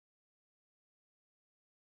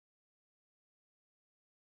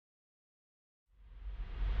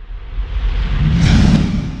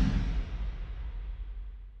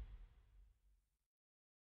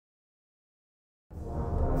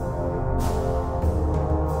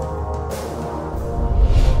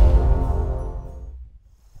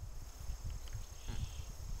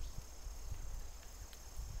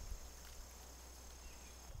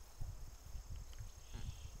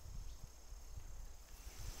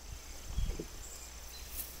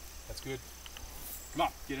That's good. Come on,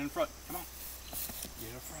 get in front. Come on. Get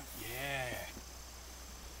in front. Yeah.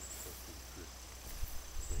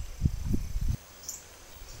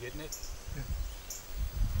 Getting it? Yeah.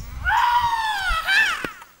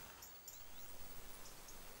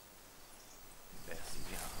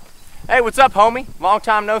 Hey, what's up, homie? Long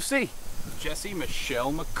time no see. Jesse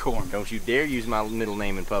Michelle MacCormick. Don't you dare use my middle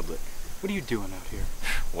name in public. What are you doing out here?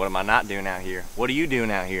 What am I not doing out here? What are you doing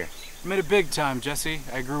out here? I made it big time, Jesse.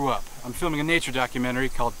 I grew up. I'm filming a nature documentary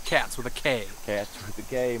called Cats with a K. Cats with a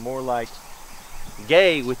K, more like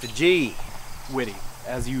gay with a G. Witty,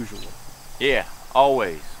 as usual. Yeah,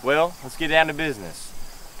 always. Well, let's get down to business.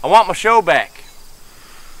 I want my show back.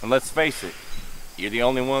 And let's face it, you're the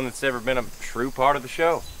only one that's ever been a true part of the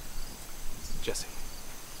show. Jesse,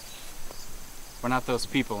 we're not those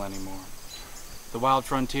people anymore. The wild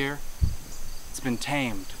frontier, it's been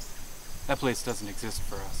tamed. That place doesn't exist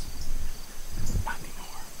for us. Not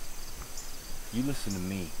anymore. You listen to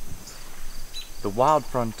me. The wild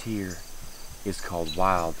frontier is called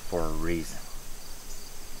wild for a reason.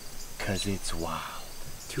 'Cause it's wild.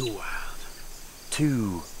 Too wild.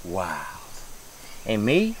 Too wild. And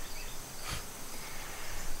me?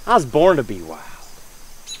 I was born to be wild.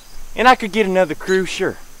 And I could get another crew,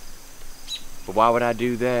 sure. But why would I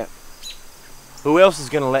do that? Who else is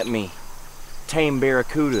gonna let me tame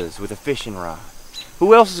barracudas with a fishing rod?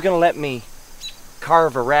 Who else is gonna let me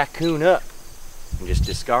carve a raccoon up and just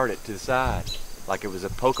discard it to the side like it was a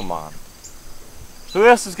Pokemon? Who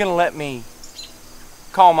else is gonna let me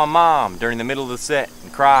call my mom during the middle of the set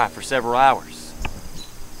and cry for several hours?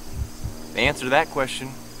 The answer to that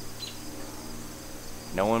question,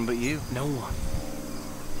 no one but you. No one.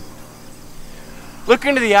 Look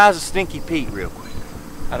into the eyes of Stinky Pete real quick.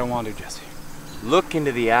 I don't want to, Jesse. Look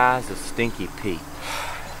into the eyes of Stinky Pete.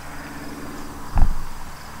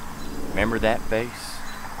 Remember that face?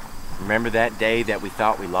 Remember that day that we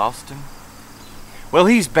thought we lost him? Well,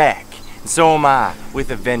 he's back, and so am I,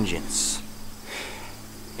 with a vengeance.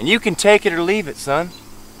 And you can take it or leave it, son.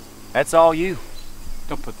 That's all you.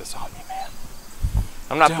 Don't put this on me, man.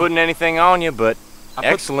 I'm not putting anything on you, but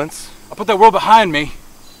excellence. I put that world behind me.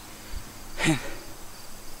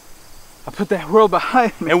 I put that world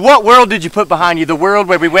behind me. And what world did you put behind you? The world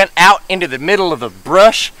where we went out into the middle of the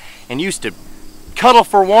brush and used to cuddle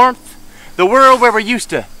for warmth? The world where we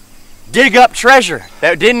used to dig up treasure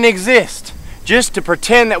that didn't exist just to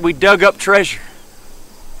pretend that we dug up treasure?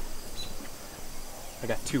 I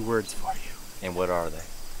got 2 words for you. And what are they?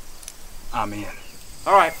 I'm in.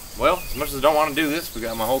 All right. Well, as much as I don't want to do this, we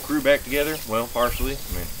got my whole crew back together. Well, partially.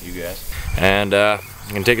 I mean, you guys. And I'm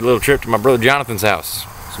going to take a little trip to my brother Jonathan's house.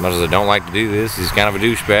 As much as I don't like to do this, he's kind of a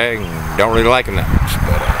douchebag and don't really like him that much.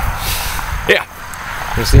 But, yeah.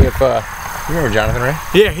 We'll see if, you remember Jonathan, right?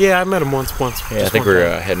 Yeah, I met him once. Yeah, I think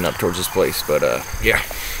we're heading up towards this place, but, yeah.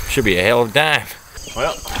 Should be a hell of a time.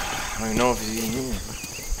 Well, I don't even know if he's in here.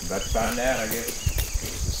 About to find out, I guess.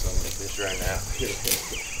 There's just some of the fish right now.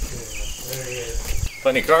 There he is.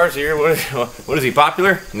 Plenty of cars here. What is he,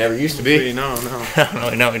 popular? Never used to be. No.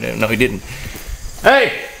 No, he didn't.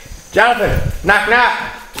 Hey, Jonathan, knock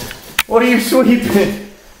knock. What are you sweeping?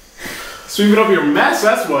 Sweeping up your mess,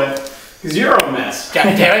 that's what. Because you're a mess.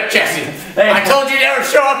 God damn it, Jesse. Hey, I told you never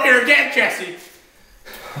show up here again, Jesse.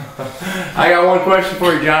 I got one question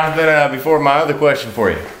for you, Jonathan, before my other question for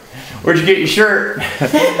you. Where'd you get your shirt?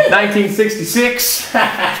 1966?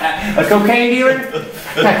 A cocaine dealer?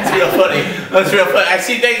 That's real funny. That's real funny. I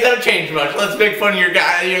see things haven't changed much. Let's make fun of your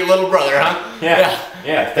little brother, huh?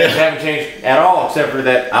 Yeah, things haven't changed at all, except for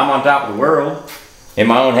that I'm on top of the world in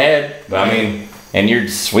my own head. But I mean, and you're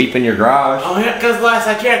sweeping your garage. Oh yeah, because last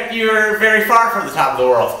I checked, you were very far from the top of the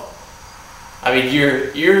world. I mean,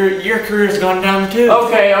 your career's gone down the tube.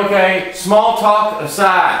 Okay. Small talk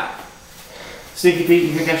aside. Stinky Pete,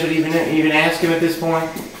 you think I should even ask him at this point?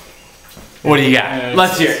 What do you got?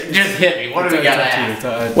 Let's hear it. Just hit me. What do we got to ask?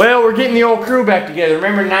 Well, we're getting the old crew back together.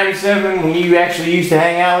 Remember in '97 when you actually used to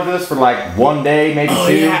hang out with us for like 1 day, maybe 2? Oh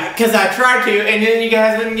yeah, because I tried to, and then you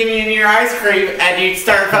guys wouldn't give me any of your ice cream, and you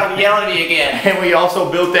started fucking yelling at me again. And we also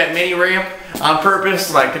built that mini ramp on purpose,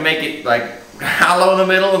 like to make it like hollow in the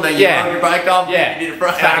middle, and then you rode your bike off. Yeah, you did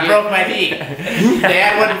I broke my knee.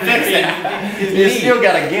 Dad wouldn't fix it. You still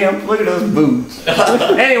got a gimp. Look at those boots.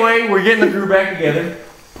 Anyway, we're getting the crew back together.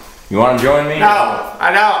 You want to join me? No,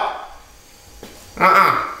 I don't.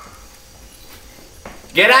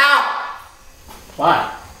 Get out! Why?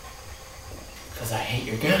 Because I hate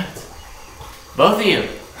your guts. Both of you.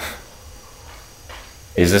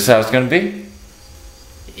 Is this how it's going to be?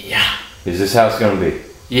 Yeah. Is this how it's going to be?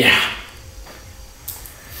 Yeah.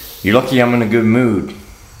 You're lucky I'm in a good mood.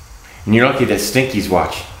 And you're lucky that Stinky's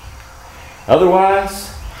watching.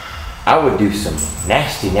 Otherwise, I would do some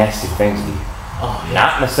nasty, nasty things to you. Oh, yeah.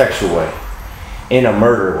 Not in a sexual way, in a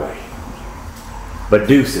murder way. But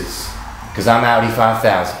deuces, because I'm Audi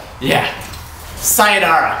 5000. Yeah.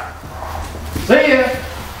 Sayonara. See ya!